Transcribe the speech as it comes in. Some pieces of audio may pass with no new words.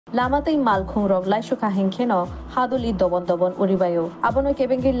Lamatay Malkhung rog Laisu Kahengkeno, Hadulwi dobon Uriwi. Abono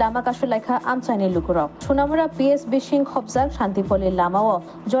Kebengi Lama Kasulaika Amchani Lukurog. Chunamura PS Bishing Hobzak Shantipallini Lamao,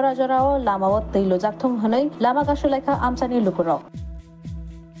 Jora Lamao Tilozaktum Hanoi, Lama Kasulaika Amchani Lukurog.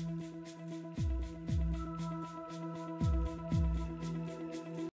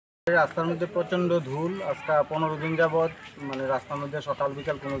 রাস্তার মধ্যে প্রচন্ড ধুল আজকে 15 দিন যাবত মানে রাস্তার মধ্যে সকাল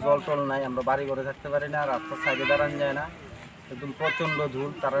বিকাল কোনো জল টল নাই আমরা বাড়ি করে থাকতে পারি না রাস্তার সাইডে দাঁড়ান যায় না একদম প্রচন্ড ধুল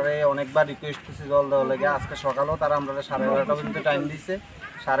তারারে অনেকবার রিকোয়েস্ট করছি জল দেওয়া লাগে আজকে সকালেও তারা আমরা 11:30 পর্যন্ত টাইম দিয়েছে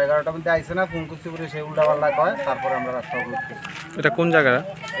 11:30 পর্যন্ত আইছে না ফোন করছি পরে সে উল্টাপাল্টা কয় তারপর আমরা রাস্তা অবরোধ করছি। এটা কোন জায়গা?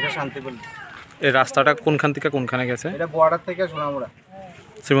 এটা শান্তিপল্লী। এই রাস্তাটা কোনখান থেকে কোনখানে গেছে? এটা বর্ডার থেকে সোনামুড়া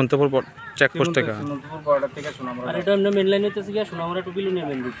শ্রীমন্তপুর চেকপোস্ট থেকে। শ্রীমন্তপুর বর্ডার থেকে সোনামুড়া। আর এটা মেন লাইন হইতেছে গিয়া Sonamura two Belonia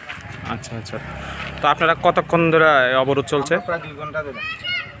main route. আচ্ছা আচ্ছা। তো আপনারা কতক্ষণ ধরে অবরোধ চলছে? প্রায় 2 ঘন্টা ধরে।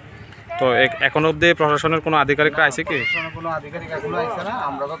 তো এখন অবধি প্রশাসনের কোনো আধিকারিকরা আছে কি? প্রশাসনের কোনো আধিকারিক এখনো আইছে না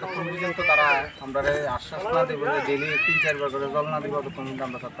আমরা যতক্ষণ পর্যন্ত তারা আমরারে আশ্বাস না দেবে যে ডেইলি 3-4 বার করে জল না দিব ততক্ষণ পর্যন্ত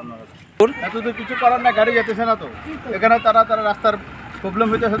আমরা থাকতাম না। এত তো কিছু করার না গাড়ি যেতেছে না তো এখানে তারা রাস্তার প্রবলেম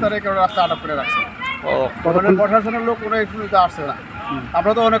হইতেছে তারা একটা রাস্তা আটক করে রাখছে। প্রশাসনের লোক কোনো একটু আসছে না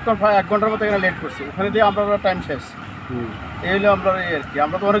আমরা তো অনেকক্ষণ প্রায় 1 ঘন্টার মতো এখানে লেট করছি ওখানে দিয়ে আমরা টাইম শেষ এই হলো আমরা আর কি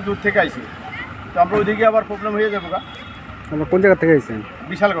আমরা তো অনেক দূর থেকে আইছি তো আমরা ওইদিকে আবার প্রবলেম হয়ে যাবো। আমরা কোন জায়গা থেকে আইছেন?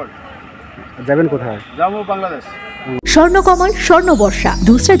 বিশালগড়। যাবেন কোথায়? যাবো বাংলাদেশ। স্বর্ণকমল স্বর্ণবর্ষা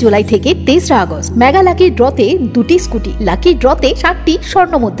 2 জুলাই থেকে 23 আগস্ট মেগা লাকি ড্রতে 2টি স্কুটি লাকি ড্রতে 7টি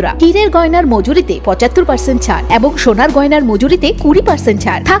স্বর্ণমুদ্রা হীরের গয়নার মজুরিতে 75% ছাড় এবং সোনার গয়নার মজুরিতে 20%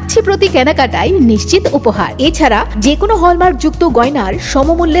 ছাড় থাকছে প্রতি কেনাকাটায় নিশ্চিত উপহার। এছাড়া যে কোনো হলমার্ক যুক্ত গয়নার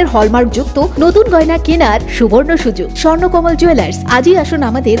সমমূল্যের হলমার্ক যুক্ত নতুন গয়না কেনার সুবর্ণ সুযোগ। স্বর্ণকমল জুয়েলার্স আজই আসুন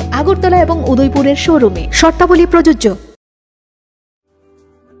আমাদের আগরতলা এবং উদয়পুরের শোরুমে শর্তাবলী প্রযোজ্য।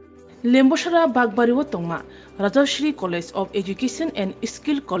 Lembosara Bagbariwo Tongma, Rajashri College of Education and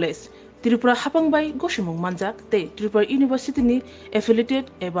Skill College, Tripura Hapangbai Goshimung Manjak, Te Tripura University ni affiliated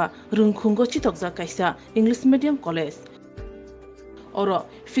eba Rungkhungo Chitokja Kaisa English Medium College. Oro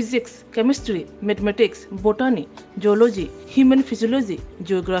Physics, Chemistry, Mathematics, Botany, Geology, Human Physiology,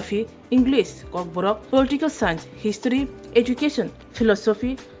 Geography, English, Kokborok, Political Science, History, Education,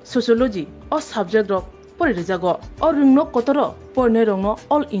 Philosophy, Sociology, or subject of Porizago, or Rungno Kotoro, Pornerongno,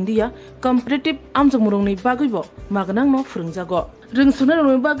 All India, Competitive Amzamurungni Bagibo, Magnangno Frungzago.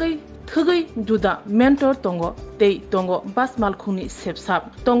 Ringsunarung Bagi, Tugi, Juda, Mentor Tongo, Tei Tongo, Bas Malkhungni Sepsap,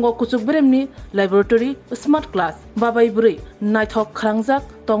 Tongo Kusubremni, Laboratory, Smart Class, Babai Buri, Nighthawk Krangzak,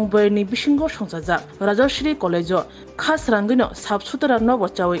 Tongberni Bishingo Shonsazak, Rajashri College, Khasrangino, Sabsutara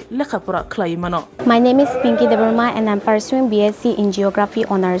Novochawi, Lekapura Klaimano. My name is Pinky Deverma and I'm pursuing BSc in Geography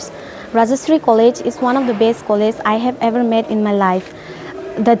Honours. Rajashri College is one of the best colleges I have ever met in my life.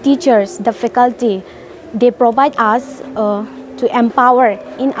 The teachers, the faculty, they provide us to empower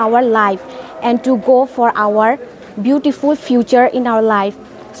in our life and to go for our beautiful future in our life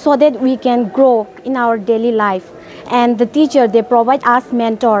so that we can grow in our daily life. And the teacher, they provide us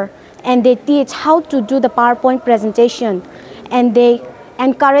mentor and they teach how to do the PowerPoint presentation and they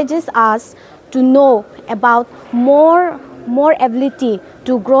encourages us to know about more ability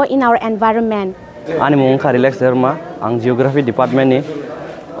to grow in our environment. Ani mung ka relax derma ang geography department ni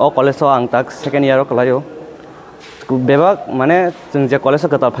o college so ang tak second year o kalayo bebak mane jeng je college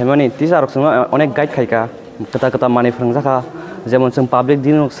ka ta phaimani teacher rok onek guide khaika kata mani phrangjaka jemon jeng public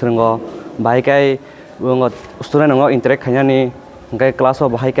din rok srungo bhaikai student ngo interact khainani gai class o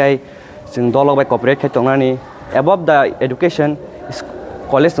bhaikai jeng dolok bai cooperate khai tongnani above the education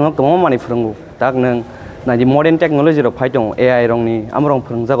college ngo tomo mani phrangu tak nang na di modern technology rok phaitong AI rong ni amrong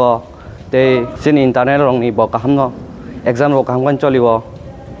phungjago te sin internet rong ni bo kahamno exam rok kaham cholibo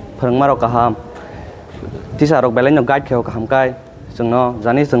phungma rok kaham teacher rok belai no guide kheo kaham kai jengno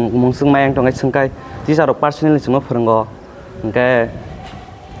jani jeng mungsung mayang tongai sungkai teacher rok personally jengno phungo engke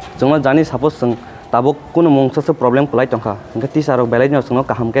jengno jani suppose jeng tabuk kuno mungsa problem kulai tongkha engke teacher rok belai no jengno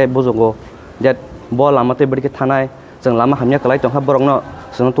kaham kai bojogo that bo lamate bidike thanai jeng lama hamnya kulai tongkha borokno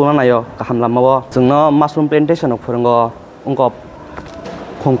jengno tuna nayo kaham lamao jengno mushroom plantation rok phungo ungko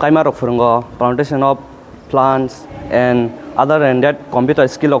khongkaima rok phungo plantation of plants and other than that computer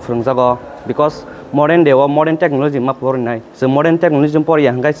skill rok phungjago because modern day modern technology ma porinai so modern technology pori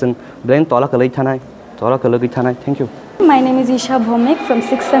hangai jeng brain tola kalai thanai thank you. My name is Isha Bhomik from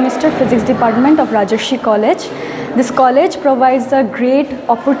 6th semester Physics Department of Rajashri College. This college provides a great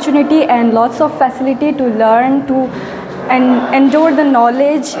opportunity and lots of facility to learn and endure the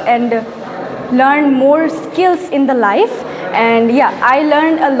knowledge and learn more skills in the life. And yeah, I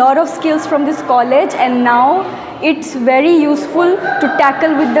learned a lot of skills from this college and now it's very useful to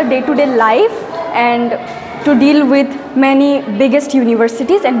tackle with the day-to-day life and to deal with many biggest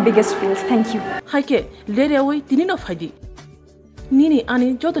universities and biggest fields. Thank you. Haike leriawi tinino faidi. Nini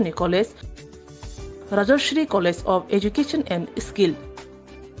ani jodoni college, Rajashri College of Education and Skill.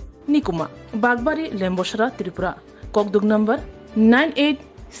 Nikuma, Bagbari, Lemboshara, Tripura. Kokdug number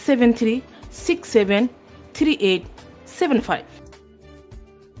 9873673875.